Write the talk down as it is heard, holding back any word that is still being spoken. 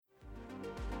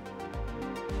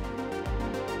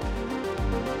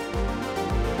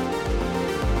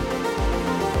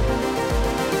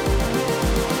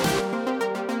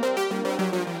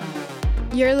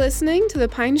You're listening to the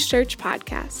Pines Church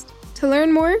podcast. To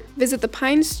learn more, visit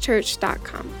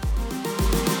thepineschurch.com.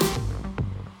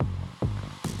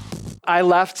 I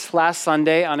left last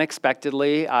Sunday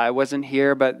unexpectedly. I wasn't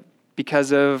here, but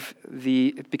because of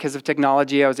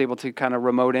technology, I was able to kind of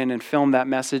remote in and film that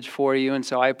message for you, and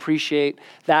so I appreciate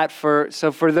that. For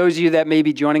those of you that may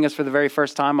be joining us for the very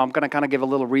first time, I'm going to kind of give a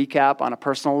little recap on a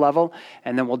personal level,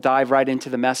 and then we'll dive right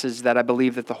into the message that I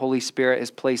believe that the Holy Spirit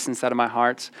has placed inside of my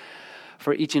heart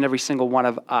for each and every single one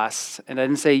of us. And I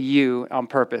didn't say you on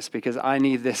purpose because I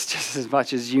need this just as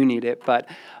much as you need it, but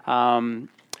I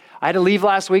had to leave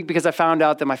last week because I found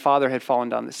out that my father had fallen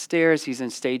down the stairs. He's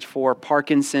in stage 4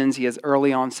 Parkinson's. He has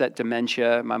early onset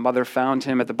dementia. My mother found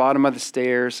him at the bottom of the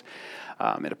stairs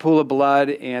in a pool of blood,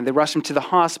 and they rushed him to the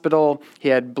hospital. He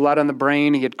had blood on the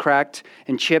brain. He had cracked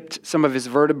and chipped some of his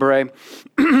vertebrae.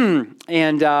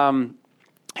 And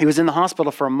he was in the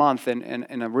hospital for a month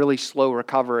in a really slow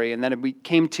recovery. And then it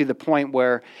came to the point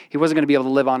where he wasn't going to be able to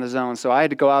live on his own. So I had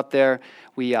to go out there.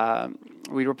 We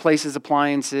replaced his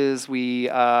appliances. We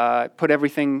put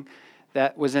everything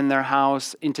that was in their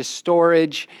house into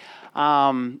storage.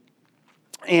 And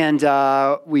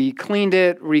we cleaned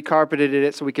it, recarpeted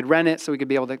it so we could rent it, so we could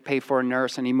be able to pay for a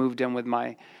nurse. And he moved in with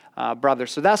my brother.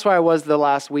 So that's where I was the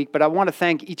last week. But I want to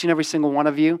thank each and every single one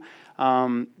of you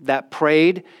that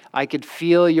prayed. I could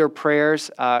feel your prayers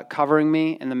covering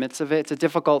me in the midst of it. It's a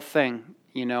difficult thing,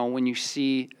 when you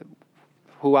see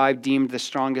who I've deemed the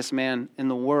strongest man in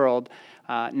the world,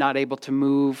 not able to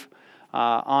move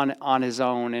on his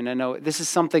own. And I know this is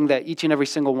something that each and every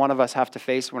single one of us have to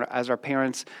face as our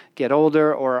parents get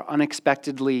older or are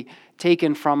unexpectedly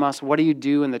taken from us. What do you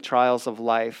do in the trials of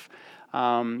life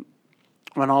when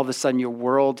all of a sudden your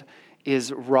world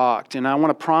is rocked? And I want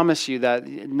to promise you that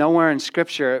nowhere in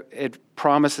Scripture it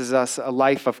promises us a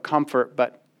life of comfort,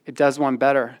 but it does one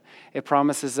better. It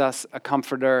promises us a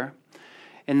comforter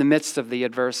in the midst of the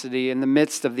adversity, in the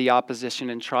midst of the opposition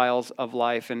and trials of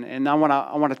life. And I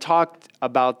want to talk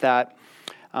about that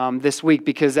this week,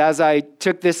 because as I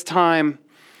took this time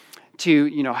to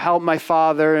help my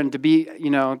father and to be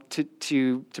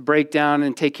to break down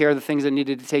and take care of the things I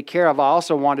needed to take care of, I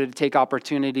also wanted to take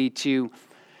opportunity to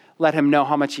let him know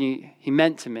how much he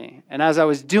meant to me. And as I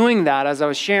was doing that, as I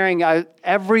was sharing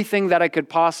everything that I could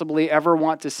possibly ever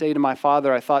want to say to my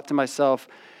father, I thought to myself,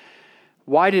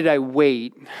 why did I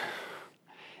wait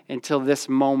until this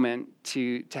moment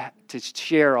to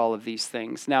share all of these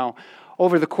things? Now,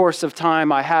 over the course of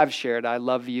time, I have shared, I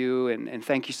love you, and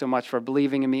thank you so much for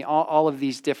believing in me, all of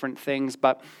these different things,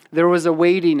 but there was a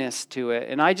weightiness to it,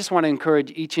 and I just want to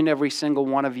encourage each and every single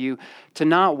one of you to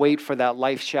not wait for that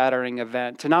life-shattering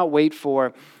event, to not wait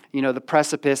for the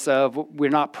precipice of we're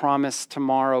not promised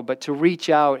tomorrow, but to reach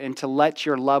out and to let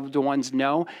your loved ones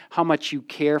know how much you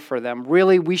care for them.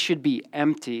 Really, we should be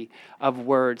empty of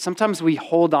words. Sometimes we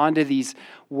hold on to these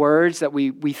words that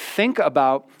we think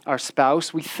about our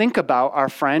spouse, we think about our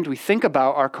friend, we think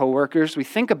about our coworkers, we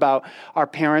think about our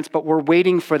parents, but we're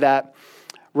waiting for that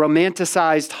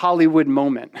romanticized Hollywood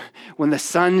moment when the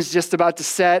sun's just about to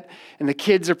set and the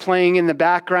kids are playing in the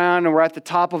background and we're at the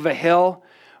top of a hill.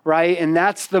 Right? And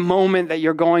that's the moment that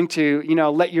you're going to,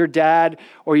 let your dad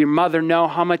or your mother know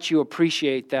how much you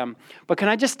appreciate them. But can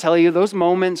I just tell you, those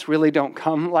moments really don't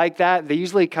come like that. They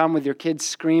usually come with your kid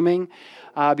screaming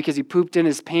because he pooped in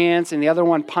his pants and the other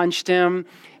one punched him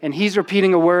and he's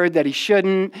repeating a word that he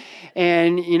shouldn't.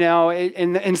 And,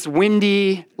 and it's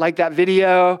windy like that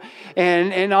video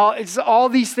and all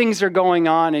these things are going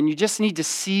on, and you just need to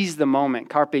seize the moment,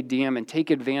 carpe diem, and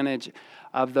take advantage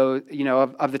of those,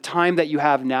 of the time that you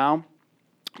have now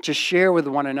to share with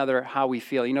one another how we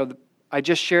feel. I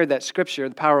just shared that scripture,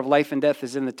 the power of life and death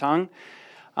is in the tongue.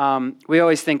 We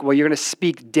always think, well, you're going to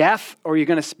speak death or you're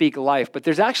going to speak life, but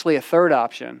there's actually a third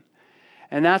option,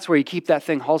 and that's where you keep that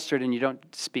thing holstered and you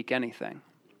don't speak anything.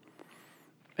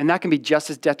 And that can be just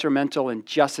as detrimental and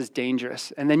just as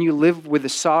dangerous. And then you live with the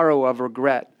sorrow of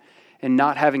regret and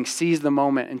not having seized the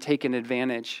moment and taken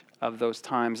advantage of those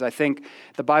times. I think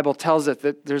the Bible tells us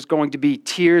that there's going to be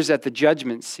tears at the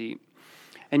judgment seat.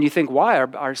 And you think, why?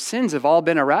 Our sins have all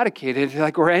been eradicated.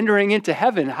 Like we're entering into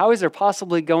heaven. How is there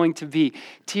possibly going to be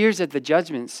tears at the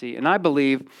judgment seat? And I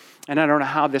believe, and I don't know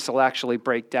how this will actually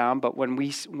break down, but when we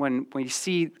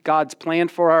see God's plan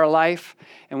for our life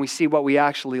and we see what we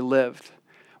actually lived,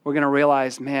 we're going to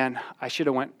realize, man, I should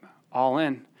have went all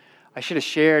in. I should have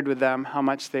shared with them how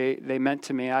much they meant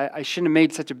to me. I shouldn't have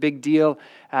made such a big deal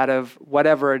out of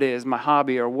whatever it is, my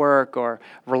hobby or work or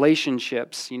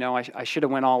relationships. I should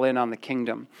have went all in on the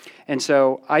kingdom. And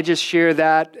so I just share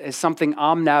that as something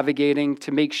I'm navigating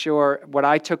to make sure what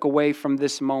I took away from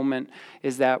this moment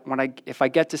is that if I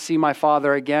get to see my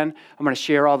father again, I'm going to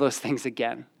share all those things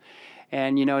again.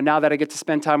 And, now that I get to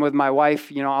spend time with my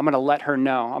wife, I'm going to let her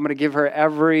know. I'm going to give her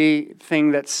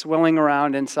everything that's swirling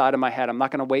around inside of my head. I'm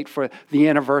not going to wait for the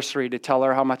anniversary to tell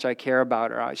her how much I care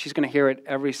about her. She's going to hear it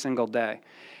every single day.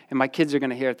 And my kids are going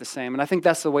to hear it the same. And I think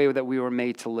that's the way that we were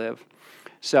made to live.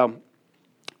 So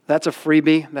that's a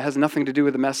freebie. That has nothing to do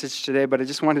with the message today, but I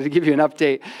just wanted to give you an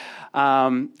update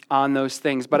on those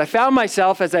things. But I found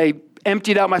myself as I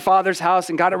emptied out my father's house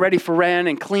and got it ready for rent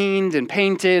and cleaned and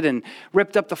painted and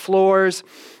ripped up the floors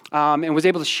and was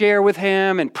able to share with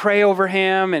him and pray over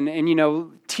him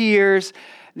and tears.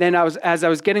 Then as I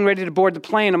was getting ready to board the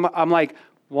plane, I'm like,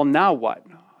 well, now what?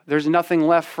 There's nothing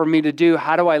left for me to do.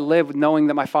 How do I live knowing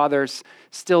that my father's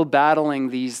still battling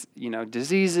these,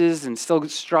 diseases and still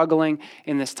struggling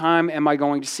in this time? Am I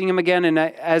going to see him again? And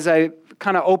as I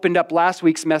kind of opened up last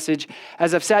week's message,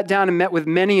 as I've sat down and met with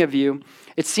many of you,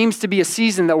 it seems to be a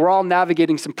season that we're all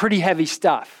navigating some pretty heavy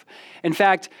stuff. In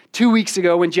fact, 2 weeks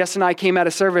ago when Jess and I came out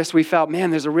of service, we felt,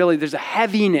 man, there's a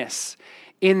heaviness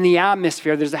in the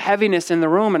atmosphere. There's a heaviness in the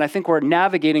room, and I think we're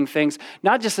navigating things,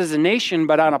 not just as a nation,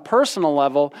 but on a personal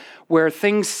level, where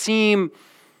things seem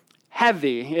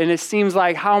heavy, and it seems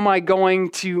like, how am I going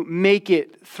to make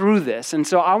it through this? And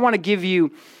so I want to give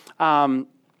you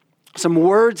some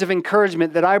words of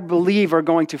encouragement that I believe are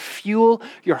going to fuel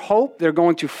your hope. They're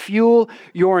going to fuel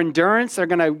your endurance. They're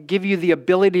going to give you the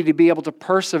ability to be able to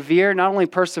persevere, not only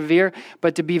persevere,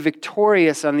 but to be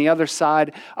victorious on the other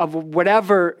side of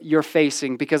whatever you're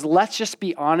facing. Because let's just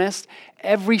be honest,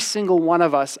 every single one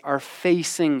of us are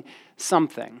facing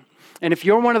something. And if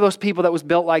you're one of those people that was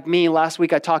built like me, last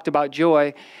week I talked about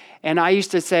joy, and I used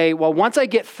to say, well, once I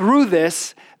get through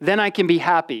this, then I can be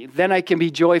happy. Then I can be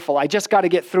joyful. I just got to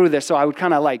get through this. So I would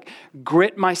kind of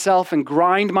grit myself and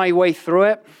grind my way through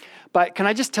it. But can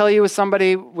I just tell you, as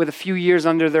somebody with a few years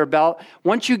under their belt,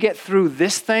 once you get through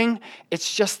this thing,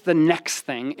 it's just the next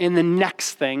thing and the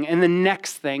next thing and the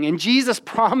next thing. And Jesus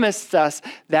promised us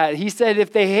that. He said,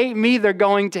 if they hate me, they're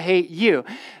going to hate you.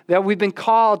 That we've been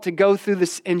called to go through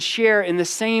this and share in the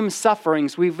same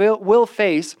sufferings. We will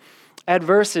face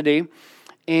adversity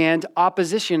and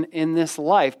opposition in this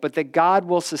life, but that God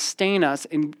will sustain us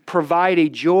and provide a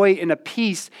joy and a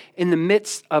peace in the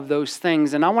midst of those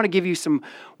things. And I want to give you some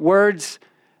words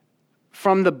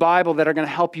from the Bible that are going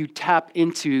to help you tap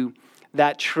into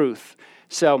that truth.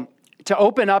 So to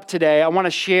open up today, I want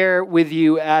to share with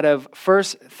you out of 1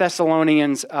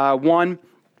 Thessalonians 1,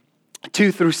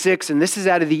 2 through 6, and this is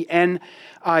out of the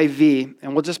NIV,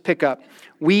 and we'll just pick up.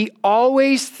 We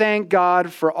always thank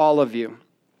God for all of you.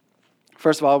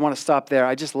 First of all, I want to stop there.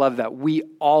 I just love that. We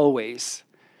always.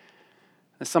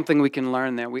 There's something we can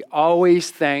learn there. We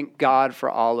always thank God for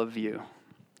all of you.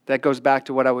 That goes back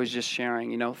to what I was just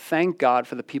sharing. Thank God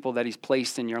for the people that He's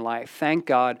placed in your life. Thank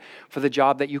God for the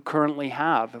job that you currently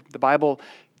have. The Bible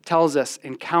tells us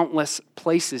in countless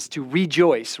places to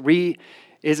rejoice.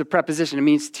 Is a preposition. It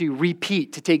means to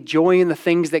repeat, to take joy in the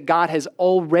things that God has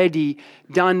already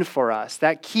done for us.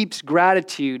 That keeps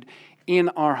gratitude in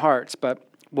our hearts. But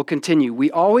we'll continue.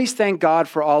 We always thank God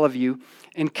for all of you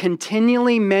and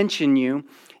continually mention you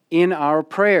in our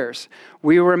prayers.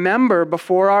 We remember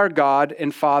before our God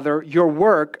and Father your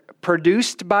work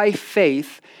produced by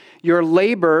faith, your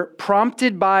labor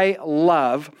prompted by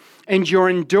love, and your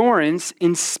endurance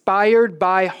inspired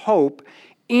by hope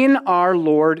in our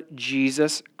Lord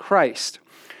Jesus Christ.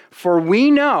 For we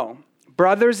know,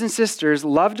 brothers and sisters,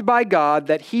 loved by God,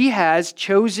 that He has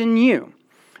chosen you,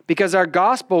 because our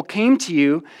gospel came to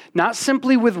you not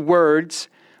simply with words,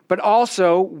 but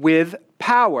also with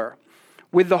power,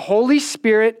 with the Holy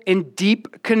Spirit and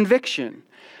deep conviction.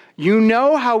 You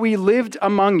know how we lived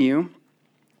among you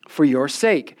for your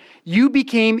sake. You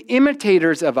became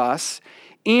imitators of us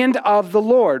and of the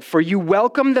Lord, for you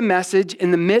welcomed the message in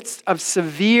the midst of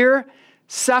severe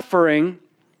suffering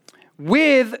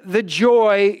with the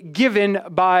joy given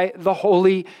by the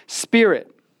Holy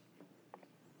Spirit.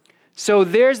 So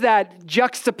there's that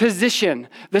juxtaposition,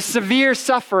 the severe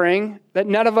suffering that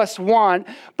none of us want,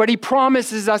 but He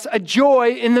promises us a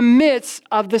joy in the midst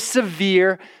of the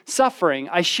severe suffering.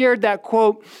 I shared that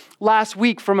quote last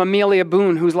week from Amelia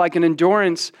Boone, who's like an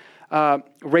endurance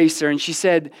racer, and she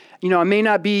said, I may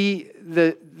not be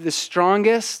the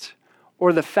strongest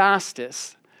or the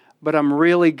fastest, but I'm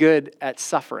really good at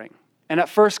suffering. And at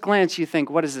first glance, you think,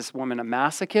 what is this woman, a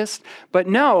masochist? But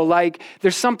no, like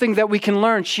there's something that we can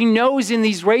learn. She knows in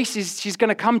these races, she's going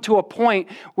to come to a point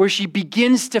where she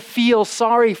begins to feel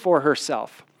sorry for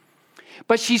herself.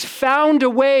 But she's found a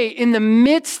way in the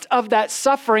midst of that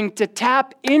suffering to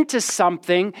tap into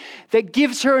something that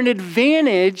gives her an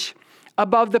advantage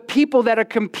above the people that are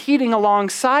competing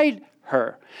alongside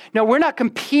her. Now, we're not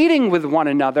competing with one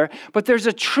another, but there's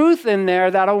a truth in there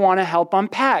that I want to help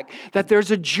unpack, that there's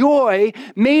a joy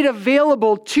made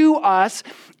available to us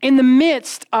in the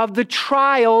midst of the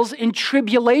trials and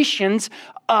tribulations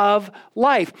of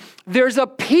life. There's a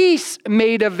peace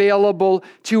made available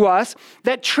to us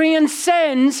that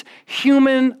transcends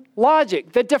human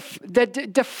logic,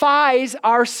 that defies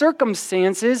our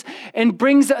circumstances and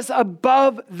brings us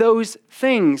above those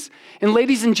things. And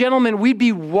ladies and gentlemen, we'd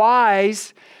be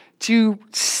wise to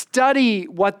study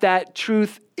what that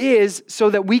truth is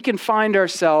so that we can find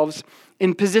ourselves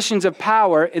in positions of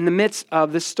power in the midst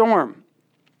of the storm.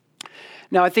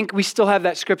 Now, I think we still have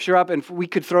that scripture up, and we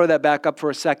could throw that back up for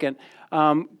a second.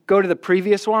 Go to the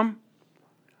previous one.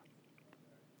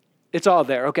 It's all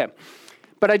there, okay.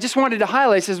 But I just wanted to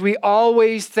highlight, says we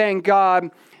always thank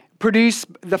God, produce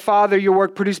the Father, your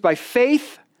work produced by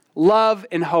faith, love,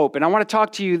 and hope. And I want to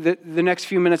talk to you the next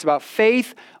few minutes about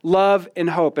faith, love, and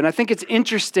hope. And I think it's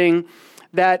interesting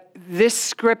that this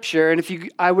scripture, and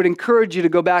I would encourage you to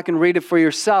go back and read it for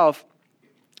yourself,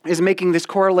 is making this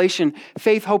correlation,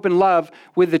 faith, hope, and love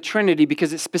with the Trinity,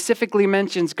 because it specifically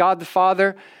mentions God the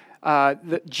Father,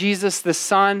 Jesus the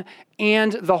Son,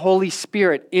 and the Holy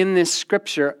Spirit in this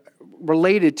scripture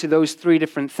related to those three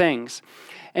different things.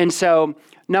 And so,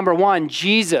 number one,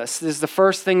 Jesus, this is the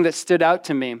first thing that stood out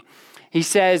to me. He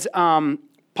says,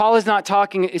 Paul is not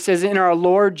talking, it says, in our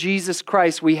Lord Jesus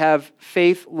Christ, we have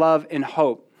faith, love, and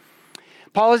hope.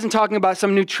 Paul isn't talking about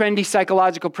some new trendy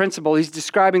psychological principle. He's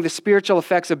describing the spiritual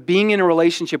effects of being in a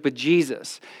relationship with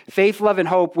Jesus. Faith, love, and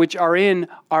hope, which are in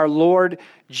our Lord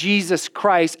Jesus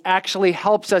Christ, actually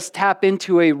helps us tap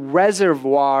into a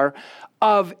reservoir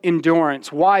of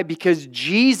endurance. Why? Because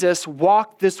Jesus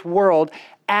walked this world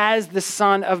as the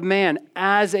Son of Man,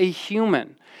 as a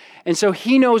human. And so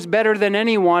he knows better than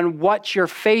anyone what you're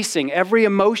facing. Every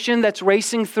emotion that's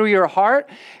racing through your heart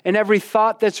and every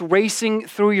thought that's racing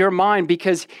through your mind,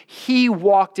 because he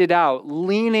walked it out,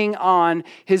 leaning on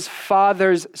his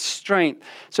Father's strength.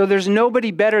 So there's nobody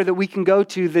better that we can go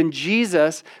to than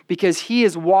Jesus, because he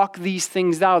has walked these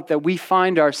things out that we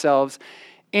find ourselves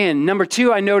in. Number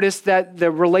two, I noticed that the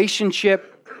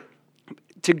relationship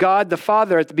to God the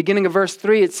Father, at the beginning of verse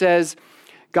 3, it says,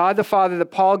 God the Father,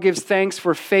 that Paul gives thanks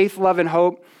for faith, love, and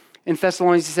hope. In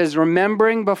Thessalonians, he says,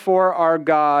 remembering before our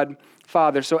God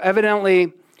Father. So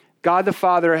evidently, God the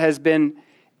Father has been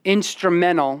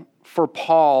instrumental for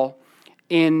Paul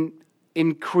in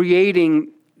creating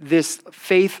this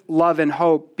faith, love, and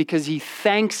hope, because he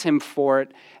thanks him for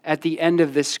it at the end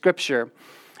of this scripture.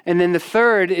 And then the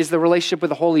third is the relationship with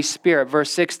the Holy Spirit.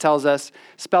 Verse 6 tells us,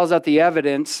 spells out the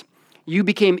evidence. You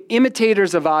became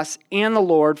imitators of us and the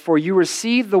Lord, for you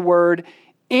received the word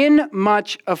in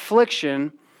much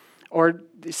affliction, or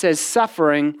it says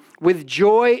suffering, with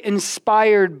joy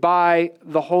inspired by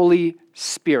the Holy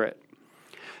Spirit.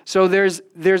 So there's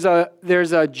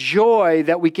a joy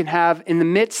that we can have in the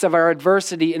midst of our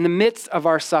adversity, in the midst of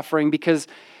our suffering, because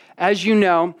as you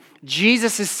know,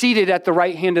 Jesus is seated at the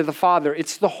right hand of the Father.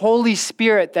 It's the Holy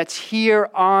Spirit that's here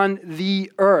on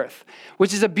the earth,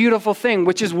 which is a beautiful thing,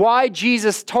 which is why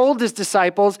Jesus told his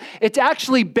disciples, it's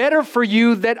actually better for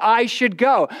you that I should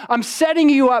go. I'm setting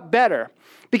you up better.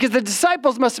 Because the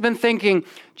disciples must have been thinking,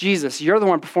 Jesus, you're the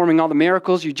one performing all the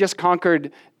miracles. You just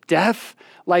conquered death.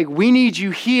 Like, we need you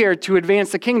here to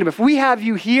advance the kingdom. If we have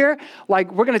you here,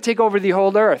 like, we're going to take over the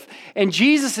whole earth. And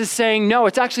Jesus is saying, no,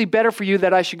 it's actually better for you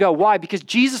that I should go. Why? Because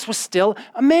Jesus was still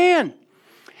a man.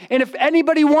 And if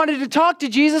anybody wanted to talk to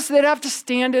Jesus, they'd have to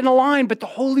stand in a line. But the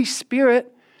Holy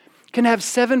Spirit can have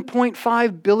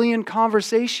 7.5 billion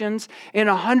conversations in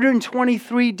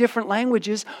 123 different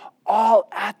languages, all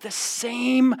at the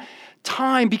same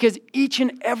time, because each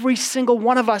and every single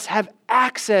one of us have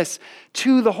access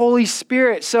to the Holy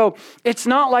Spirit. So it's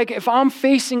not like if I'm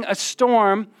facing a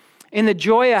storm in the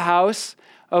Joya house,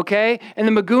 okay, and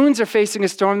the Magoons are facing a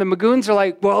storm, the Magoons are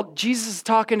like, well, Jesus is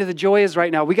talking to the Joyas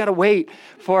right now. We got to wait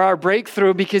for our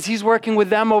breakthrough because he's working with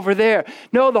them over there.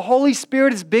 No, the Holy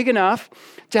Spirit is big enough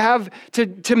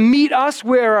to meet us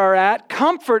where we're at,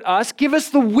 comfort us, give us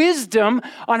the wisdom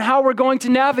on how we're going to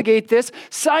navigate this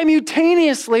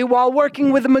simultaneously while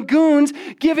working with the Magoons,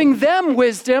 giving them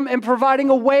wisdom and providing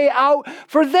a way out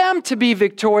for them to be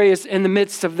victorious in the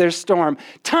midst of their storm.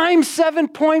 Times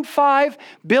 7.5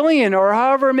 billion or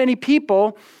however many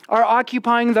people are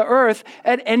occupying the earth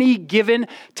at any given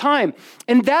time.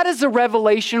 And that is a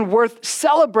revelation worth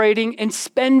celebrating and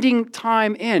spending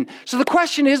time in. So the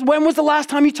question is, when was the last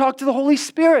time you talked to the Holy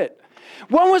Spirit?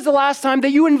 When was the last time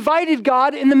that you invited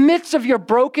God in the midst of your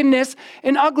brokenness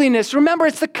and ugliness? Remember,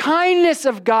 it's the kindness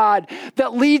of God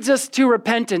that leads us to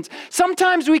repentance.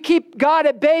 Sometimes we keep God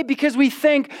at bay because we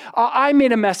think, I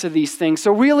made a mess of these things,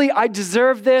 so really I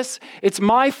deserve this. It's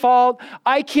my fault.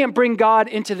 I can't bring God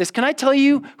into this. Can I tell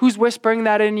you who's whispering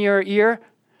that in your ear?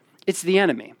 It's the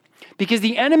enemy. Because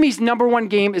the enemy's number one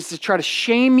game is to try to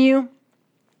shame you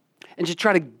and to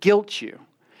try to guilt you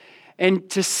and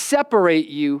to separate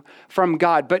you from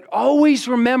God. But always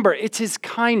remember, it's his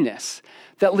kindness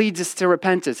that leads us to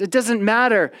repentance. It doesn't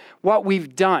matter what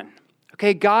we've done.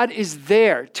 Okay, God is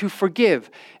there to forgive.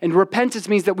 And repentance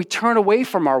means that we turn away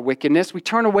from our wickedness, we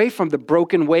turn away from the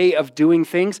broken way of doing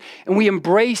things, and we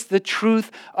embrace the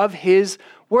truth of his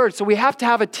word. So we have to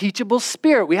have a teachable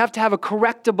spirit. We have to have a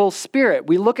correctable spirit.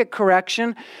 We look at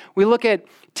correction, we look at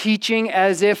teaching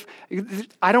as if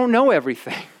I don't know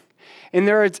everything. And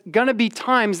there are going to be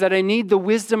times that I need the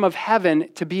wisdom of heaven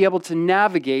to be able to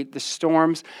navigate the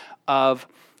storms of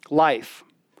life.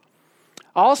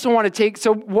 I also want to take,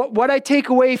 so what I take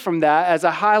away from that as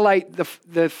I highlight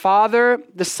the Father,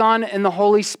 the Son, and the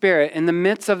Holy Spirit in the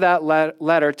midst of that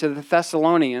letter to the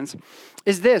Thessalonians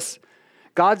is this: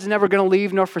 God's never going to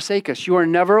leave nor forsake us. You are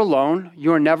never alone.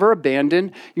 You are never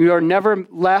abandoned. You are never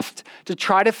left to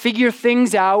try to figure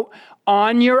things out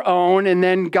on your own, and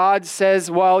then God says,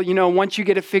 well, once you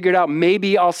get it figured out,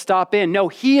 maybe I'll stop in. No,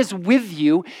 he is with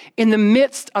you in the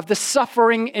midst of the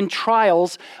suffering and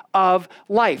trials of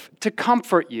life to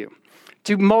comfort you,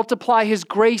 to multiply his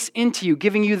grace into you,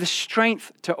 giving you the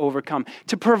strength to overcome,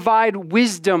 to provide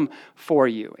wisdom for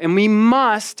you. And we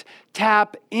must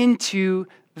tap into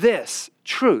this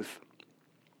truth.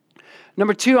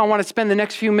 Number two, I want to spend the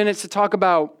next few minutes to talk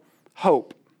about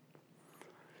hope.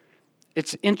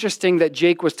 It's interesting that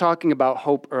Jake was talking about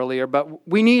hope earlier, but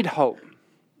we need hope.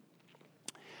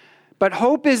 But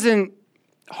hope in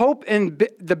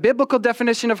the biblical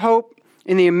definition of hope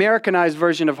and the Americanized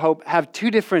version of hope have two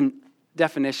different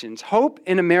definitions. Hope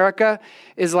in America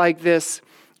is like this,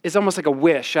 it's almost like a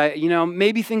wish.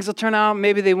 Maybe things will turn out,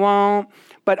 maybe they won't.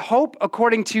 But hope,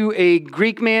 according to a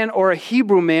Greek man or a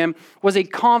Hebrew man, was a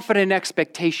confident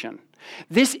expectation.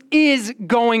 This is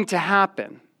going to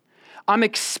happen. I'm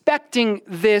expecting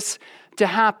this to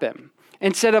happen.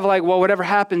 Instead of like, well, whatever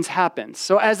happens, happens.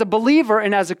 So as a believer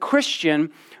and as a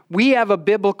Christian, we have a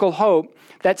biblical hope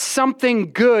that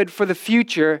something good for the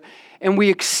future, and we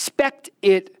expect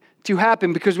it to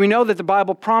happen because we know that the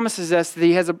Bible promises us that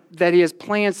he has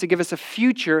plans to give us a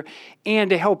future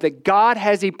and a hope, that God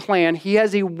has a plan. He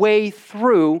has a way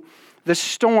through the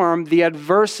storm, the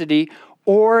adversity,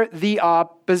 or the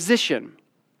opposition.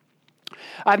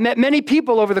 I've met many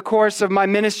people over the course of my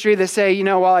ministry that say,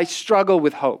 well, I struggle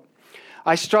with hope.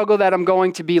 I struggle that I'm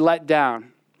going to be let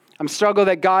down. I struggle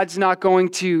that God's not going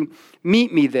to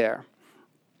meet me there.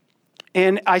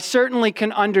 And I certainly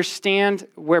can understand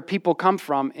where people come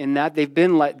from in that they've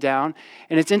been let down.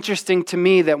 And it's interesting to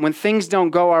me that when things don't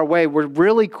go our way, we're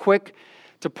really quick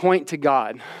to point to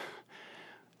God,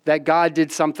 that God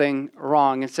did something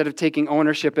wrong instead of taking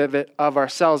ownership of it of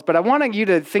ourselves. But I want you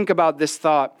to think about this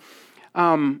thought.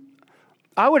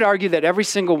 I would argue that every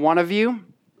single one of you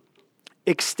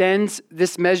extends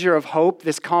this measure of hope,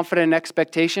 this confident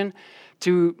expectation,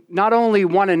 to not only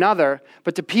one another,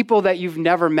 but to people that you've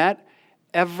never met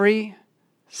every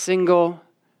single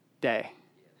day.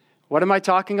 What am I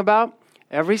talking about?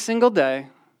 Every single day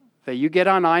that you get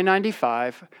on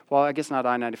I-95, well, I guess not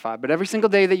I-95, but every single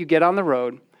day that you get on the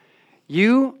road,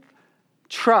 you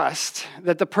trust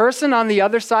that the person on the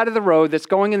other side of the road that's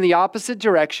going in the opposite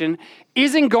direction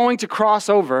isn't going to cross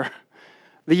over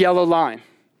the yellow line.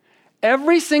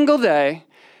 Every single day,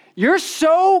 you're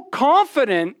so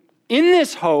confident in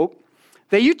this hope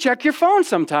that you check your phone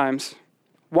sometimes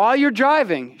while you're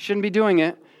driving. You shouldn't be doing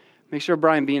it. Make sure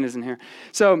Brian Bean isn't here.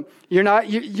 So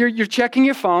you're checking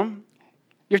your phone.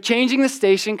 You're changing the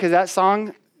station because that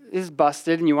song is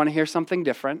busted and you want to hear something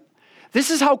different. This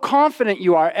is how confident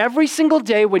you are every single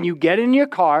day when you get in your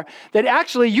car that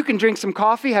actually you can drink some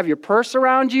coffee, have your purse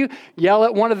around you, yell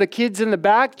at one of the kids in the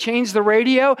back, change the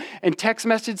radio, and text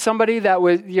message somebody that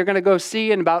you're going to go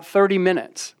see in about 30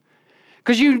 minutes.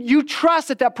 Because you trust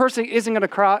that that person isn't going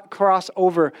to cross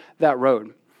over that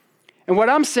road. And what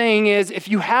I'm saying is, if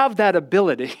you have that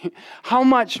ability, how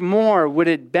much more would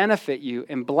it benefit you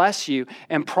and bless you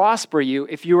and prosper you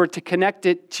if you were to connect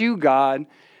it to God,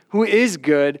 who is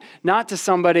good, not to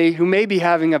somebody who may be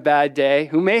having a bad day,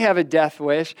 who may have a death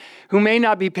wish, who may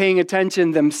not be paying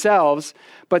attention themselves,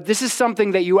 but this is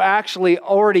something that you actually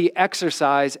already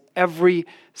exercise every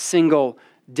single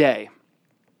day.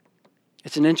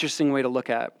 It's an interesting way to look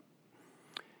at it.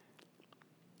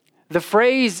 The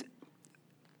phrase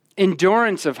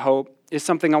endurance of hope is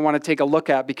something I want to take a look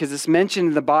at because it's mentioned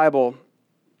in the Bible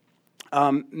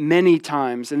many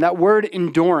times. And that word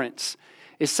endurance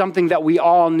is something that we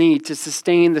all need to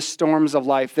sustain the storms of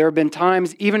life. There have been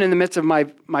times, even in the midst of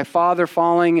my father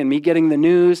falling and me getting the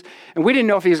news, and we didn't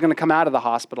know if he was going to come out of the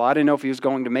hospital. I didn't know if he was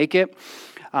going to make it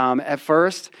at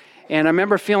first. And I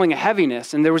remember feeling a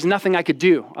heaviness, and there was nothing I could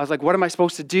do. I was like, what am I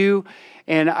supposed to do?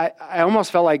 And I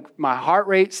almost felt like my heart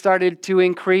rate started to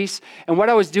increase. And what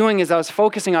I was doing is I was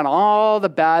focusing on all the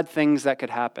bad things that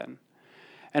could happen.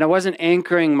 And I wasn't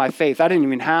anchoring my faith. I didn't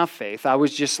even have faith. I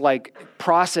was just like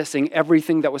processing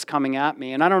everything that was coming at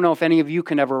me. And I don't know if any of you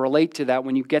can ever relate to that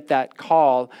when you get that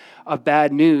call of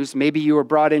bad news. Maybe you were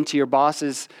brought into your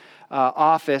boss's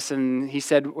office and he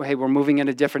said, hey, we're moving in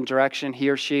a different direction, he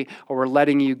or she, or we're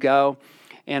letting you go.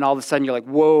 And all of a sudden you're like,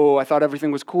 whoa, I thought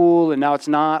everything was cool and now it's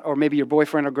not. Or maybe your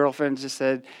boyfriend or girlfriend just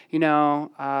said,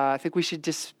 I think we should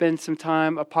just spend some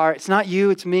time apart. It's not you,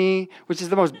 it's me, which is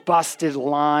the most busted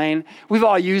line. We've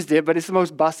all used it, but it's the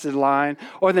most busted line.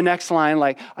 Or the next line,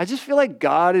 like, I just feel like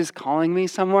God is calling me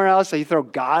somewhere else. So you throw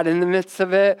God in the midst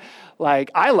of it.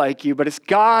 Like, I like you, but it's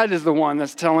God is the one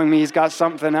that's telling me he's got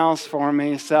something else for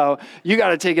me. So you got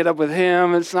to take it up with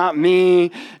him. It's not me.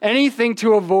 Anything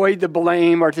to avoid the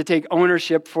blame or to take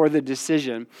ownership for the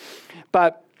decision.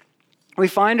 But we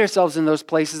find ourselves in those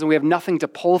places and we have nothing to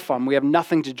pull from. We have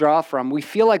nothing to draw from. We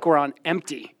feel like we're on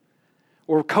empty.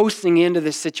 We're coasting into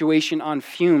this situation on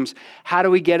fumes. How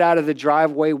do we get out of the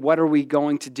driveway? What are we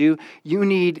going to do? You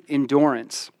need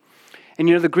endurance. And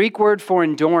the Greek word for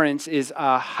endurance is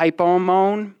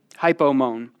hypomone.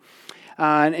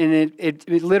 And it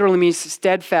literally means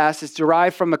steadfast. It's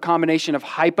derived from a combination of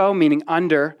hypo, meaning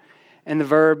under, and the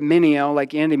verb minio,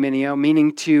 like Andy Minio,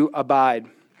 meaning to abide.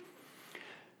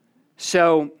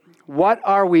 So what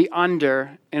are we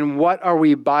under and what are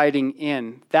we abiding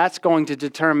in? That's going to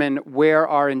determine where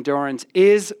our endurance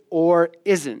is or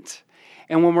isn't.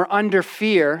 And when we're under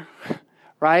fear,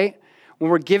 right? When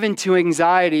we're given to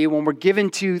anxiety, when we're given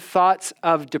to thoughts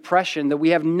of depression, that we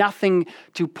have nothing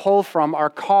to pull from, our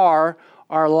car,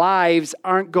 our lives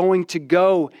aren't going to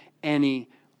go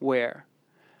anywhere.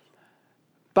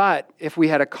 But if we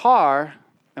had a car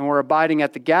and we're abiding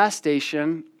at the gas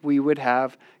station, we would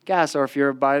have gas. Or if you're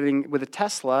abiding with a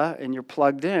Tesla and you're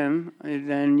plugged in,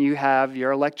 then you have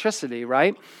your electricity,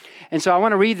 right? And so I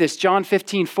want to read this, John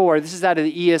 15:4. This is out of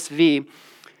the ESV.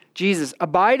 Jesus,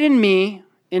 abide in me,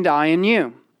 and I in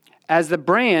you. As the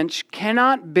branch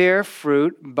cannot bear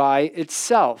fruit by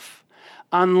itself,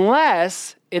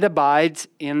 unless it abides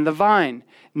in the vine.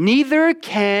 Neither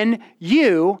can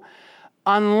you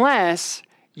unless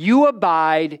you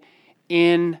abide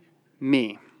in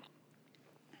me.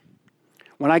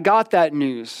 When I got that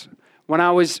news, when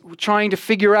I was trying to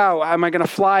figure out, am I going to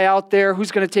fly out there?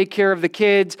 Who's going to take care of the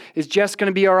kids? Is Jess going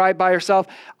to be all right by herself?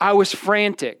 I was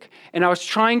frantic, and I was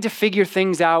trying to figure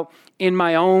things out in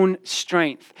my own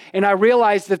strength. And I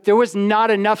realized that there was not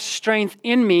enough strength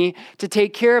in me to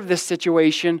take care of this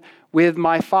situation with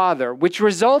my father, which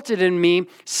resulted in me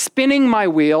spinning my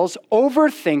wheels,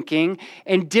 overthinking,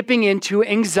 and dipping into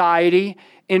anxiety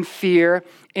and fear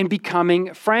and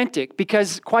becoming frantic.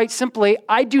 Because quite simply,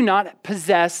 I do not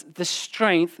possess the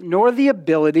strength nor the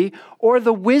ability or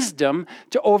the wisdom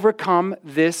to overcome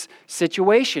this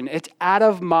situation. It's out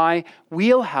of my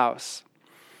wheelhouse.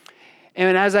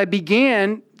 And as I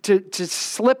began to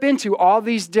slip into all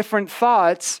these different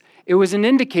thoughts, it was an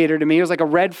indicator to me. It was like a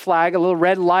red flag, a little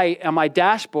red light on my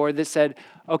dashboard that said,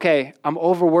 okay, I'm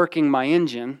overworking my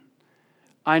engine.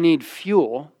 I need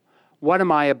fuel. What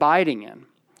am I abiding in?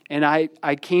 And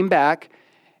I came back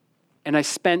and I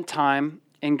spent time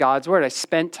in God's word. I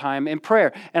spent time in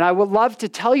prayer. And I would love to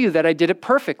tell you that I did it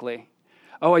perfectly.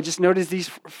 Oh, I just noticed these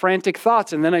frantic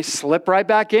thoughts, and then I slip right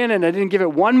back in, and I didn't give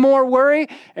it one more worry,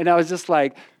 and I was just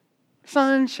like,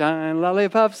 sunshine,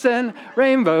 lollipops, and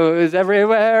rainbows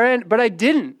everywhere, but I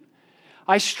didn't.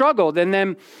 I struggled, and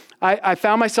then I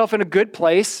found myself in a good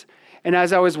place, and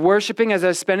as I was worshiping, as I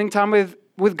was spending time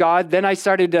with God, then I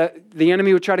started the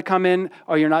enemy would try to come in,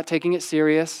 oh, you're not taking it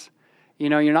serious.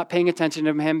 You're not paying attention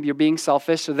to him. You're being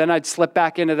selfish. So then I'd slip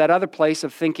back into that other place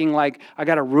of thinking like, I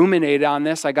got to ruminate on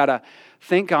this. I got to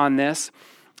think on this.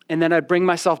 And then I'd bring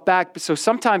myself back. So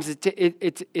sometimes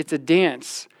it's a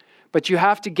dance. But you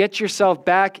have to get yourself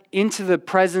back into the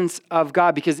presence of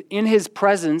God, because in his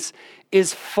presence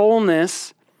is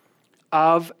fullness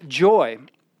of joy.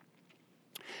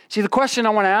 See, the question I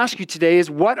want to ask you today is,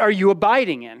 what are you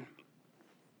abiding in?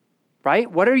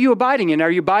 Right? What are you abiding in? Are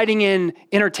you abiding in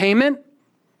entertainment?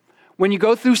 When you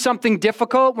go through something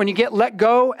difficult, when you get let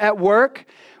go at work,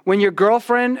 when your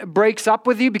girlfriend breaks up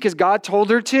with you because God told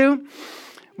her to,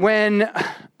 when,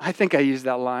 I think I used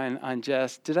that line on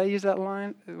Jess. Did I use that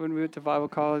line when we went to Bible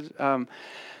college?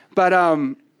 What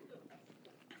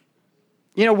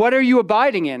are you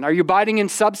abiding in? Are you abiding in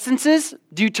substances?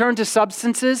 Do you turn to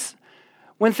substances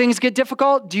when things get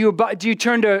difficult? Do you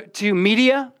turn to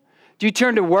media? Do you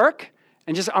turn to work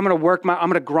and just, I'm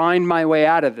going to grind my way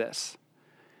out of this?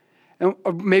 And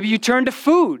maybe you turn to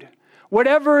food.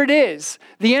 Whatever it is,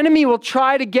 the enemy will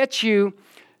try to get you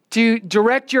to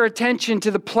direct your attention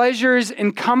to the pleasures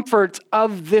and comforts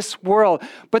of this world.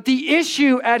 But the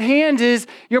issue at hand is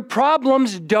your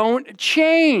problems don't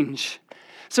change.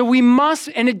 So we must,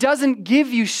 and it doesn't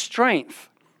give you strength.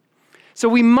 So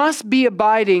we must be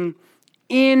abiding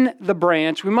in the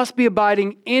branch. We must be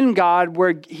abiding in God,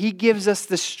 where he gives us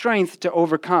the strength to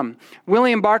overcome.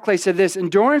 William Barclay said this: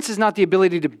 endurance is not the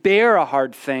ability to bear a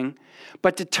hard thing,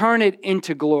 but to turn it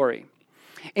into glory.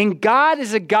 And God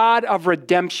is a God of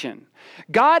redemption.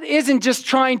 God isn't just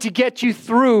trying to get you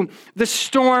through the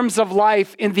storms of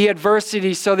life in the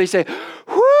adversity so they say,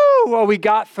 whoo, well, we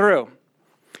got through.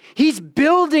 He's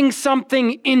building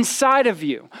something inside of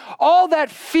you. All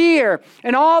that fear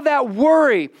and all that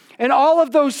worry and all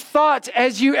of those thoughts,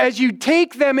 as you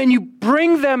take them and you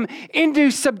bring them into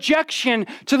subjection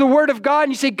to the Word of God,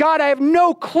 and you say, God, I have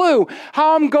no clue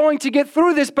how I'm going to get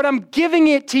through this, but I'm giving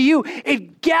it to you.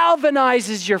 It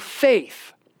galvanizes your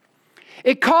faith.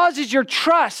 It causes your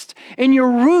trust and your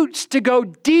roots to go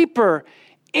deeper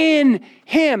in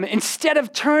him, instead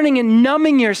of turning and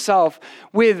numbing yourself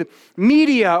with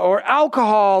media or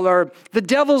alcohol or the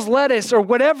devil's lettuce or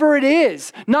whatever it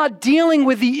is, not dealing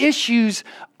with the issues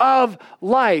of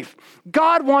life.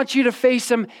 God wants you to face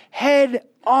them head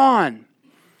on,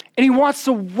 and he wants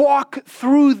to walk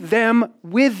through them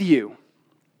with you,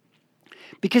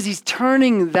 because he's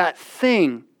turning that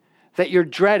thing that you're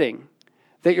dreading,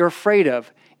 that you're afraid of,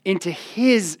 into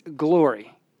his glory.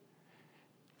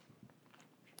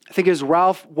 I think it was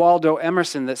Ralph Waldo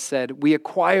Emerson that said, we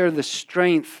acquire the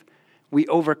strength we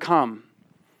overcome,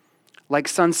 like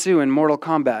Sun Tzu in Mortal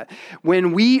Kombat.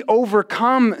 When we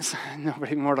overcome,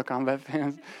 nobody Mortal Kombat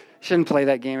fans, shouldn't play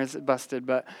that game, it's busted,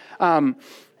 but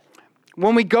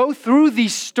when we go through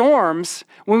these storms,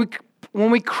 when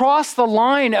we cross the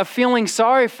line of feeling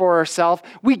sorry for ourselves,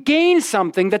 we gain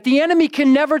something that the enemy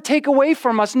can never take away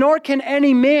from us, nor can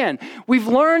any man. We've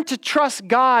learned to trust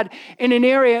God in an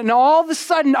area, and all of a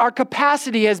sudden our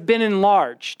capacity has been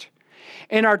enlarged.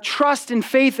 And our trust and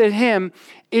faith in him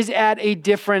is at a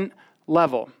different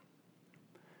level.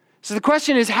 So the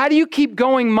question is, how do you keep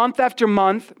going month after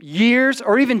month, years,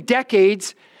 or even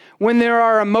decades, when there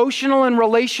are emotional and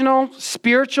relational,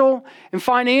 spiritual and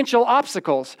financial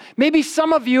obstacles? Maybe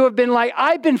some of you have been like,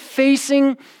 I've been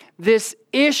facing this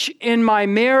ish in my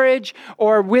marriage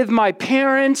or with my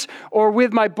parents or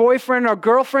with my boyfriend or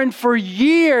girlfriend for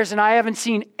years, and I haven't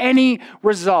seen any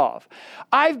resolve.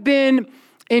 I've been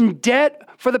in debt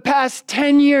for the past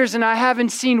 10 years and I haven't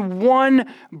seen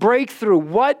one breakthrough.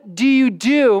 What do you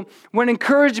do when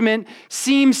encouragement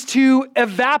seems to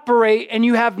evaporate and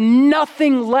you have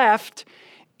nothing left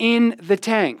in the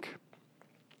tank?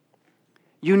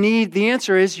 The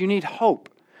answer is you need hope.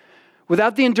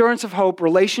 Without the endurance of hope,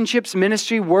 relationships,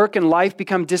 ministry, work, and life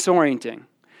become disorienting.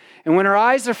 And when our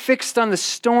eyes are fixed on the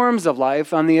storms of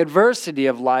life, on the adversity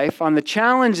of life, on the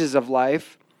challenges of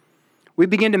life, we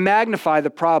begin to magnify the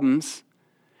problems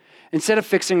instead of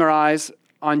fixing our eyes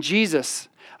on Jesus.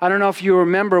 I don't know if you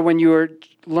remember when you were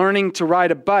learning to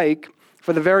ride a bike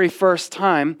for the very first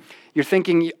time, you're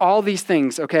thinking all these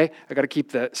things, okay? I got to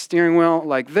keep the steering wheel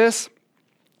like this,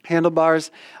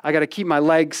 handlebars. I got to keep my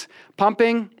legs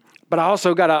pumping, but I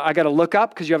also got to look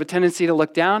up because you have a tendency to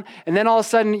look down. And then all of a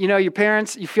sudden, your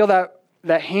parents, you feel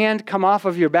that hand come off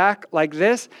of your back like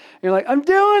this. And you're like, I'm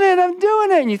doing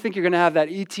it. And you think you're going to have that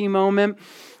E.T. moment,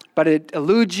 but it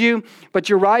eludes you. But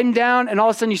you're riding down, and all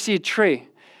of a sudden you see a tree.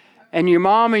 And your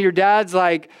mom or your dad's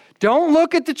like, don't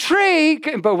look at the tree.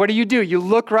 But what do? You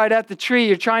look right at the tree.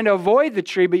 You're trying to avoid the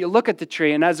tree, but you look at the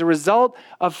tree. And as a result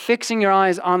of fixing your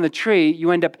eyes on the tree,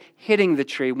 you end up hitting the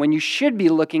tree when you should be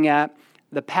looking at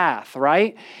the path,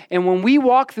 right? And when we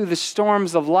walk through the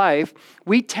storms of life,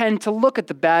 we tend to look at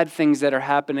the bad things that are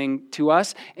happening to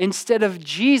us instead of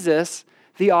Jesus,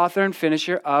 the author and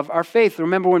finisher of our faith.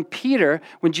 Remember when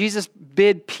Jesus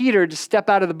bid Peter to step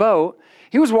out of the boat,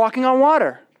 he was walking on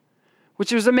water,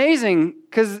 which was amazing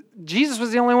because Jesus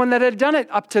was the only one that had done it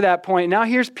up to that point. Now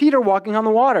here's Peter walking on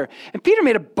the water. And Peter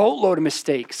made a boatload of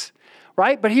mistakes,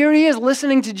 right? But here he is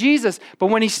listening to Jesus. But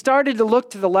when he started to look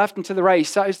to the left and to the right,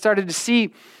 he started to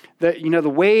see the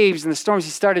waves and the storms.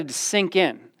 He started to sink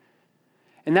in.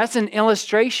 And that's an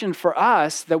illustration for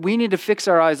us that we need to fix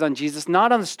our eyes on Jesus,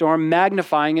 not on the storm,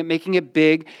 magnifying it, making it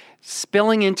big,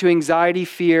 spilling into anxiety,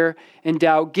 fear, and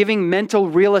doubt, giving mental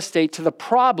real estate to the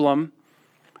problem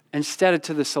instead of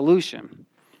to the solution.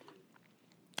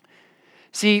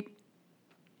 See,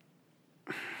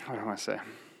 what do I want to say?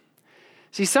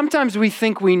 See, sometimes we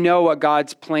think we know what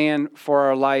God's plan for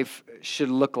our life should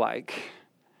look like.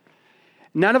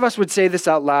 None of us would say this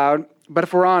out loud, but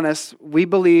if we're honest, we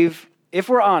believe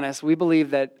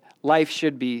that life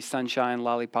should be sunshine,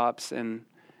 lollipops, and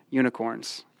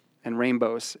unicorns and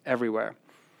rainbows everywhere.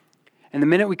 And the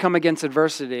minute we come against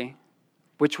adversity,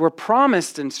 which we're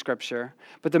promised in Scripture,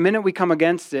 but the minute we come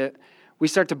against it, we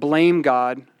start to blame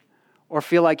God or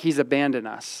feel like He's abandoned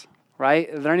us, right?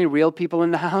 Are there any real people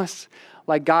in the house?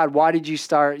 Like, God, why did you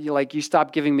you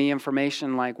stopped giving me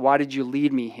information? Like, why did you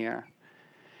lead me here?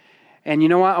 And you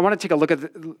know what? I want to take a look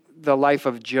at the life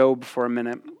of Job for a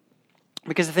minute,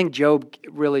 because I think Job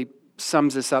really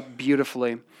sums this up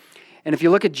beautifully. And if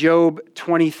you look at Job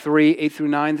 23, 8 through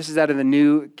 9, this is out of the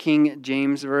New King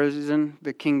James Version,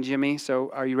 the King Jimmy,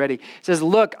 so are you ready? It says,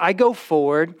 "Look, I go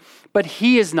forward, but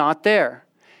he is not there,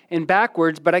 and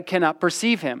backwards, but I cannot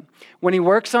perceive him. When he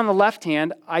works on the left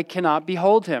hand, I cannot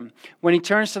behold him. When he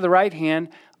turns to the right hand,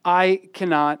 I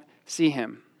cannot see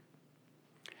him."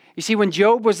 You see, when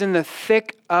Job was in the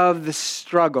thick of the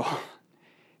struggle,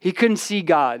 he couldn't see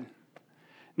God,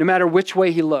 no matter which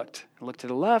way he looked. He looked to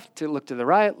the left, looked to the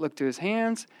right, looked to his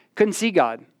hands, couldn't see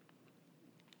God.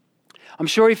 I'm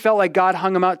sure he felt like God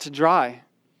hung him out to dry,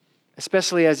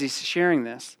 especially as he's sharing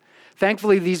this.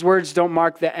 Thankfully, these words don't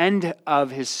mark the end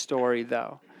of his story,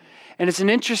 though. And it's an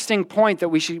interesting point that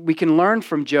we can learn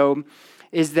from Job,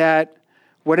 is that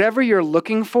whatever you're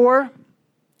looking for,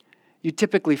 you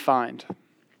typically find.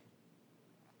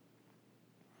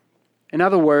 In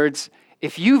other words,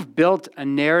 if you've built a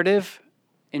narrative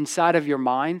inside of your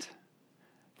mind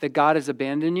that God has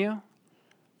abandoned you,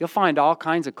 you'll find all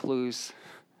kinds of clues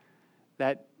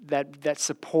that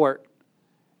support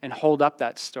and hold up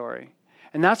that story.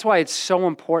 And that's why it's so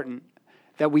important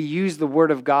that we use the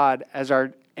Word of God as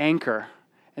our anchor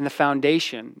and the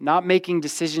foundation, not making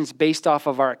decisions based off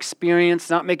of our experience,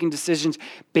 not making decisions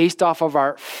based off of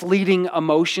our fleeting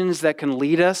emotions that can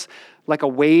lead us like a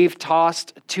wave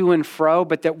tossed to and fro,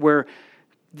 but that we're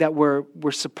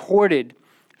supported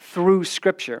through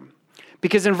Scripture.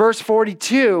 Because in verse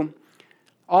 42,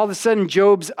 all of a sudden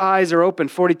Job's eyes are open.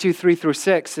 42, 3 through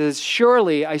 6 says,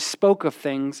 "Surely I spoke of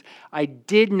things I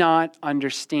did not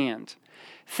understand,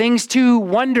 things too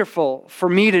wonderful for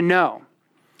me to know.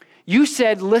 You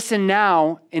said, 'Listen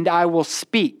now, and I will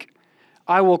speak.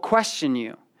 I will question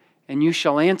you, and you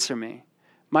shall answer me.'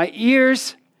 My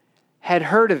ears had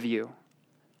heard of you,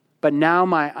 but now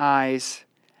my eyes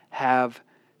have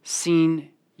seen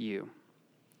you."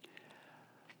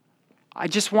 I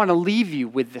just want to leave you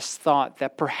with this thought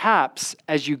that perhaps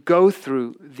as you go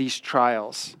through these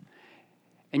trials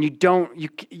and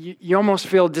you almost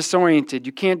feel disoriented,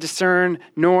 you can't discern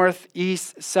north,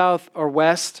 east, south, or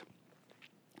west,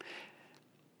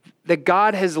 that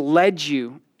God has led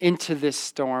you into this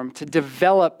storm to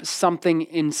develop something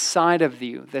inside of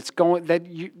you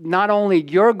not only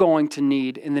you're going to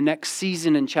need in the next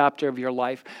season and chapter of your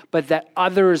life, but that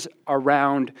others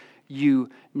around you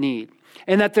need.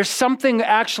 And that there's something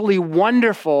actually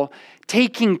wonderful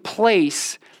taking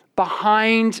place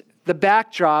behind the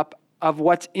backdrop of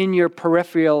what's in your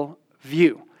peripheral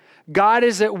view. God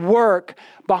is at work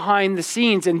behind the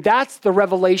scenes, and that's the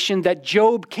revelation that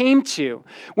Job came to.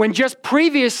 When just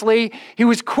previously he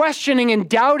was questioning and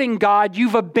doubting God,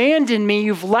 "You've abandoned me,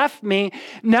 you've left me."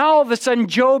 Now all of a sudden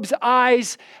Job's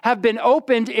eyes have been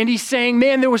opened and he's saying,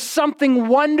 "Man, there was something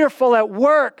wonderful at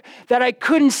work that I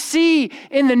couldn't see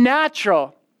in the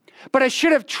natural. But I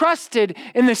should have trusted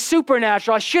in the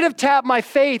supernatural. I should have tapped my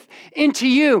faith into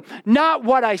you. Not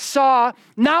what I saw,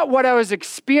 not what I was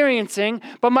experiencing,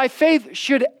 but my faith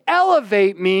should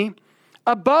elevate me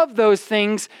above those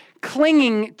things,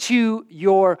 clinging to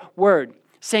your word."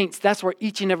 Saints, that's where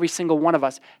each and every single one of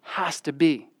us has to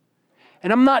be.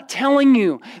 And I'm not telling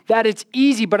you that it's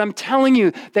easy, but I'm telling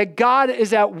you that God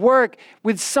is at work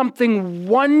with something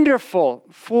wonderful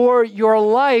for your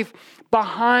life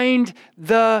behind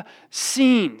the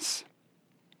scenes.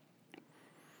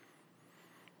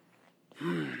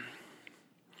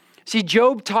 See,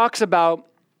 Job talks about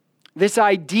this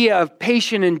idea of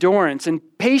patient endurance. And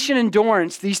patient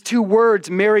endurance, these two words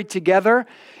married together,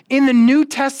 in the New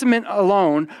Testament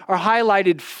alone are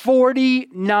highlighted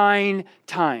 49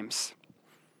 times.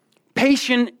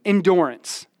 Patient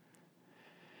endurance.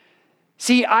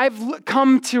 See, I've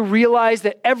come to realize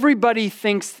that everybody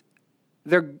thinks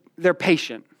they're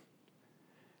patient.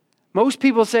 Most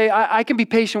people say, I can be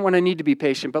patient when I need to be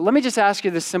patient. But let me just ask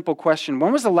you this simple question.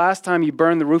 When was the last time you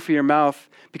burned the roof of your mouth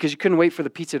because you couldn't wait for the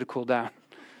pizza to cool down?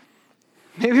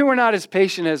 Maybe we're not as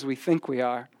patient as we think we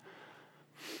are.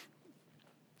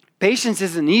 Patience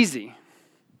isn't easy.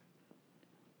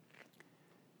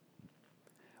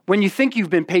 When you think you've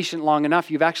been patient long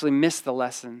enough, you've actually missed the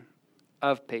lesson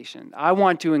of patience. I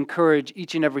want to encourage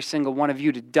each and every single one of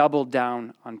you to double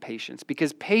down on patience,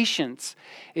 because patience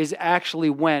is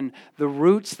actually when the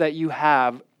roots that you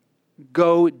have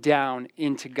go down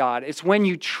into God. It's when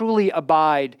you truly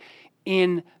abide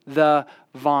in the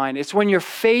vine. It's when your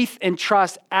faith and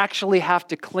trust actually have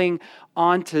to cling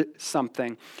onto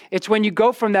something. It's when you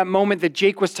go from that moment that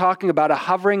Jake was talking about, a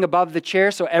hovering above the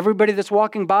chair, so everybody that's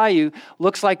walking by you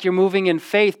looks like you're moving in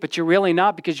faith, but you're really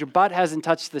not, because your butt hasn't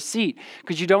touched the seat,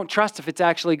 because you don't trust if it's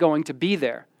actually going to be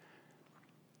there.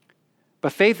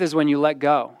 But faith is when you let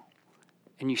go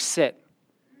and you sit.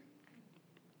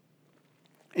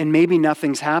 And maybe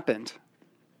nothing's happened.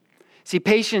 See,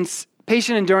 patient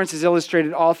endurance is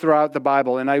illustrated all throughout the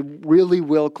Bible, and I really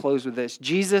will close with this.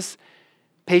 Jesus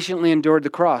patiently endured the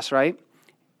cross, right?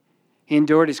 He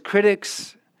endured his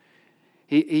critics.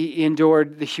 He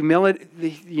endured the humility,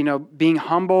 being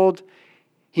humbled.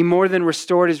 He more than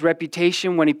restored his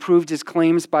reputation when he proved his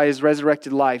claims by his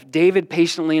resurrected life. David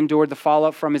patiently endured the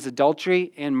fallout from his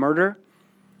adultery and murder.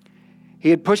 He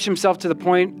had pushed himself to the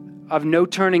point of no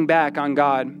turning back on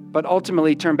God, but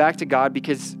ultimately turned back to God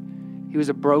because he was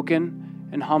a broken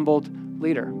and humbled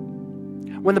leader.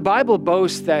 When the Bible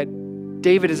boasts that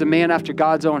David is a man after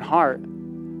God's own heart,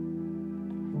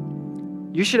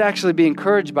 you should actually be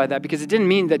encouraged by that, because it didn't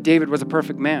mean that David was a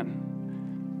perfect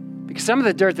man. Because some of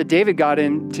the dirt that David got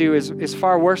into is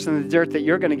far worse than the dirt that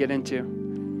you're going to get into.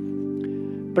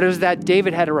 But it was that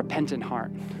David had a repentant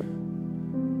heart.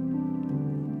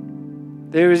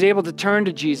 That he was able to turn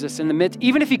to Jesus in the midst,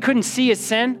 even if he couldn't see his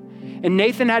sin, and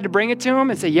Nathan had to bring it to him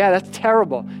and say, yeah, that's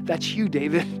terrible. That's you,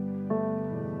 David.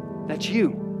 That's you.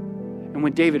 And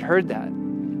when David heard that,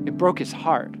 it broke his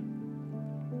heart,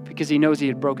 because he knows he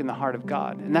had broken the heart of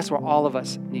God. And that's where all of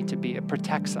us need to be. It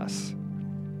protects us.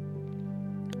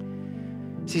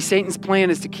 See, Satan's plan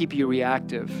is to keep you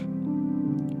reactive,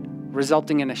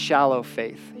 resulting in a shallow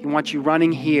faith. He wants you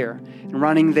running here and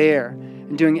running there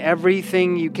and doing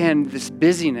everything you can, this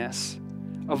busyness,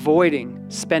 avoiding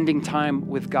spending time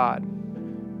with God,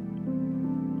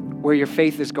 where your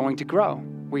faith is going to grow,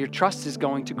 where your trust is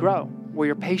going to grow, where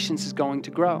your patience is going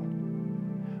to grow,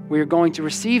 where you're going to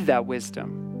receive that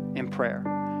wisdom in prayer.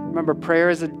 Remember, prayer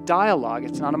is a dialogue.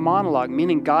 It's not a monologue,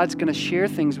 meaning God's going to share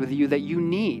things with you that you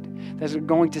need, that are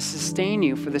going to sustain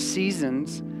you for the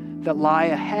seasons that lie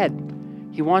ahead.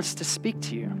 He wants to speak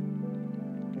to you.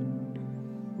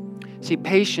 See,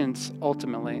 patience,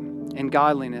 ultimately, and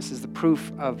godliness is the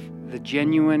proof of the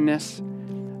genuineness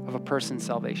of a person's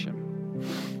salvation.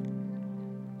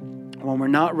 When we're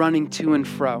not running to and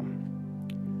fro,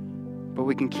 but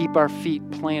we can keep our feet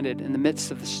planted in the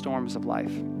midst of the storms of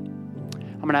life.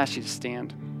 I'm going to ask you to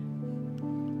stand.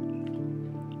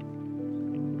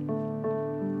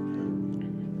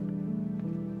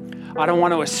 I don't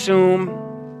want to assume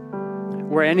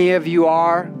where any of you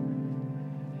are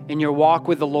in your walk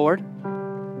with the Lord.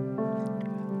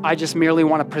 I just merely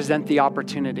want to present the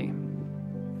opportunity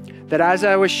that as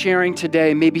I was sharing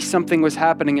today, maybe something was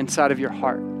happening inside of your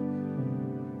heart.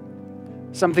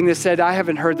 Something that said, I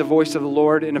haven't heard the voice of the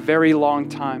Lord in a very long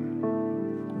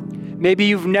time. Maybe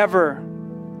you've never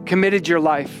committed your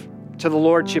life to the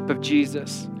Lordship of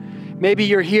Jesus. Maybe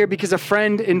you're here because a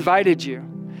friend invited you.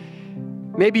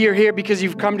 Maybe you're here because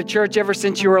you've come to church ever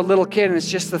since you were a little kid and it's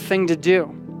just the thing to do.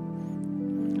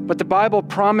 But the Bible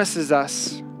promises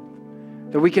us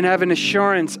that we can have an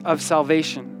assurance of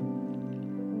salvation.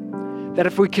 That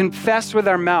if we confess with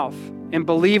our mouth and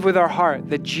believe with our heart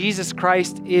that Jesus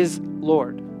Christ is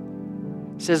Lord,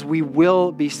 it says we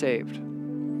will be saved.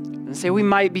 It doesn't say we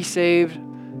might be saved.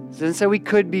 It doesn't say we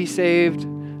could be saved.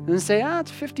 It doesn't say,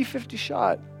 it's a 50-50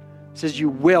 shot. It says you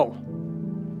will.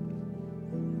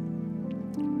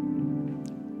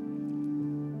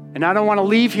 And I don't want to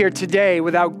leave here today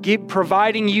without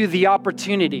providing you the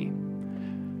opportunity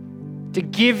to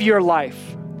give your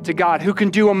life to God, who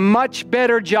can do a much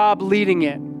better job leading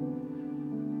it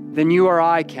than you or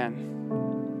I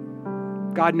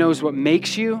can. God knows what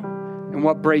makes you and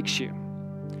what breaks you.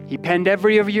 He penned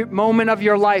every moment of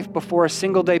your life before a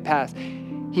single day passed.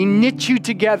 He knit you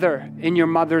together in your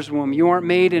mother's womb. You weren't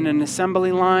made in an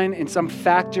assembly line in some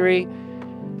factory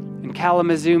in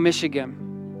Kalamazoo, Michigan.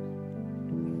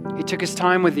 He took his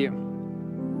time with you,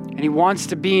 and he wants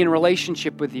to be in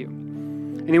relationship with you.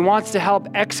 And he wants to help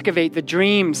excavate the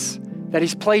dreams that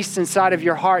he's placed inside of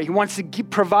your heart. He wants to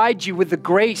provide you with the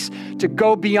grace to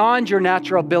go beyond your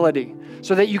natural ability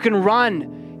so that you can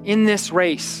run in this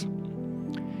race.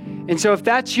 And so if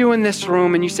that's you in this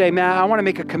room and you say, man, I want to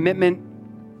make a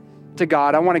commitment to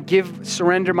God. I want to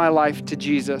surrender my life to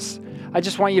Jesus. I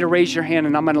just want you to raise your hand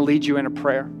and I'm going to lead you in a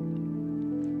prayer.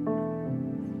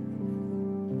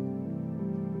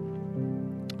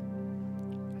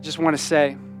 I just want to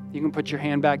say, you can put your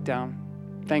hand back down.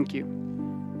 Thank you.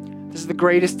 This is the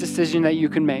greatest decision that you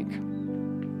can make.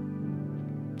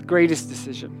 The greatest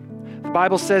decision. The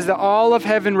Bible says that all of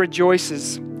heaven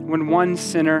rejoices when one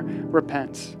sinner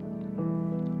repents.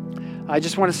 I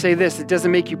just want to say this. It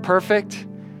doesn't make you perfect.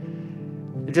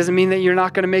 It doesn't mean that you're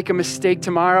not going to make a mistake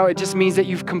tomorrow. It just means that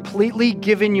you've completely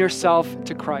given yourself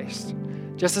to Christ.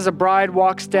 Just as a bride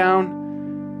walks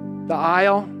down the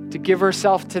aisle to give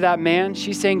herself to that man,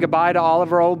 she's saying goodbye to all of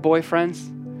her old boyfriends.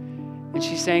 And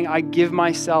she's saying, I give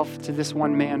myself to this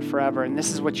one man forever. And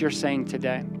this is what you're saying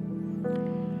today.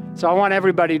 So I want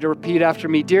everybody to repeat after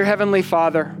me. Dear Heavenly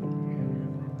Father,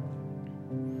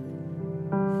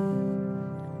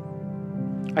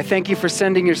 I thank you for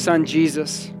sending your son,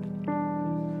 Jesus.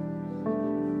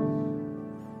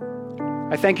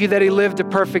 I thank you that he lived a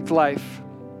perfect life.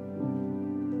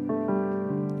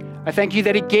 I thank you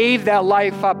that he gave that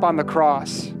life up on the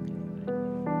cross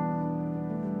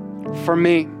for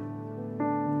me.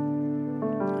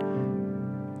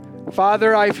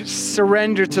 Father, I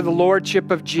surrender to the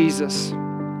lordship of Jesus.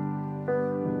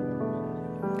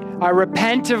 I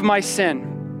repent of my sin.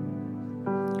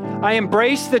 I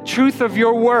embrace the truth of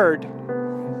your word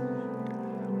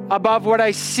above what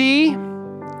I see,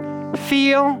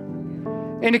 feel,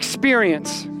 and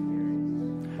experience.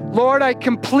 Lord, I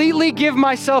completely give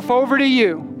myself over to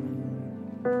you.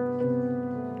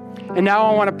 And now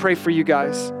I want to pray for you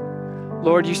guys.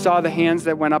 Lord, you saw the hands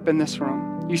that went up in this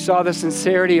room. You saw the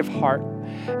sincerity of heart.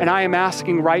 And I am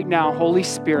asking right now, Holy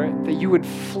Spirit, that you would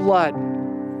flood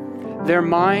their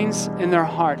minds and their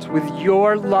hearts with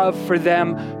your love for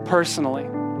them personally.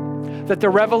 That the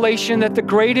revelation that the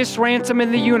greatest ransom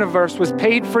in the universe was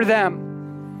paid for them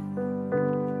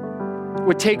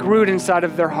would take root inside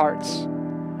of their hearts.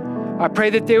 I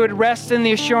pray that they would rest in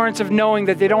the assurance of knowing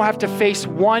that they don't have to face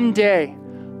one day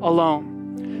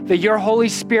alone. That your Holy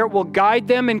Spirit will guide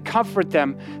them and comfort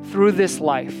them through this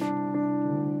life.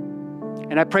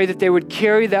 And I pray that they would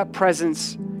carry that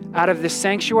presence out of this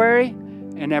sanctuary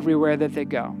and everywhere that they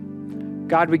go.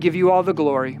 God, we give you all the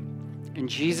glory. In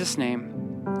Jesus' name,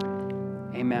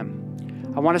 amen.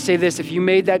 I want to say this. If you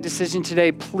made that decision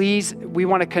today, please, we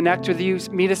want to connect with you.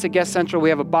 Meet us at Guest Central. We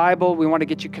have a Bible. We want to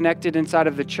get you connected inside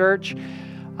of the church.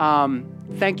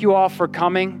 Thank you all for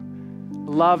coming.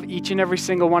 Love each and every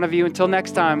single one of you. Until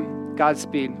next time,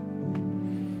 Godspeed.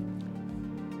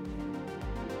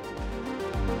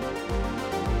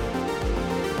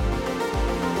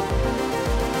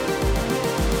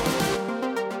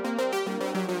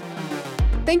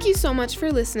 Thank you so much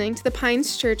for listening to the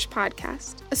Pines Church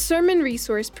podcast, a sermon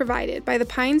resource provided by the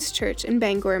Pines Church in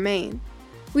Bangor, Maine.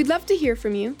 We'd love to hear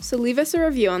from you, so leave us a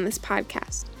review on this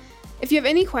podcast. If you have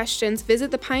any questions,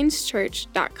 visit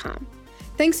thepineschurch.com.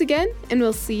 Thanks again, and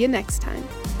we'll see you next time.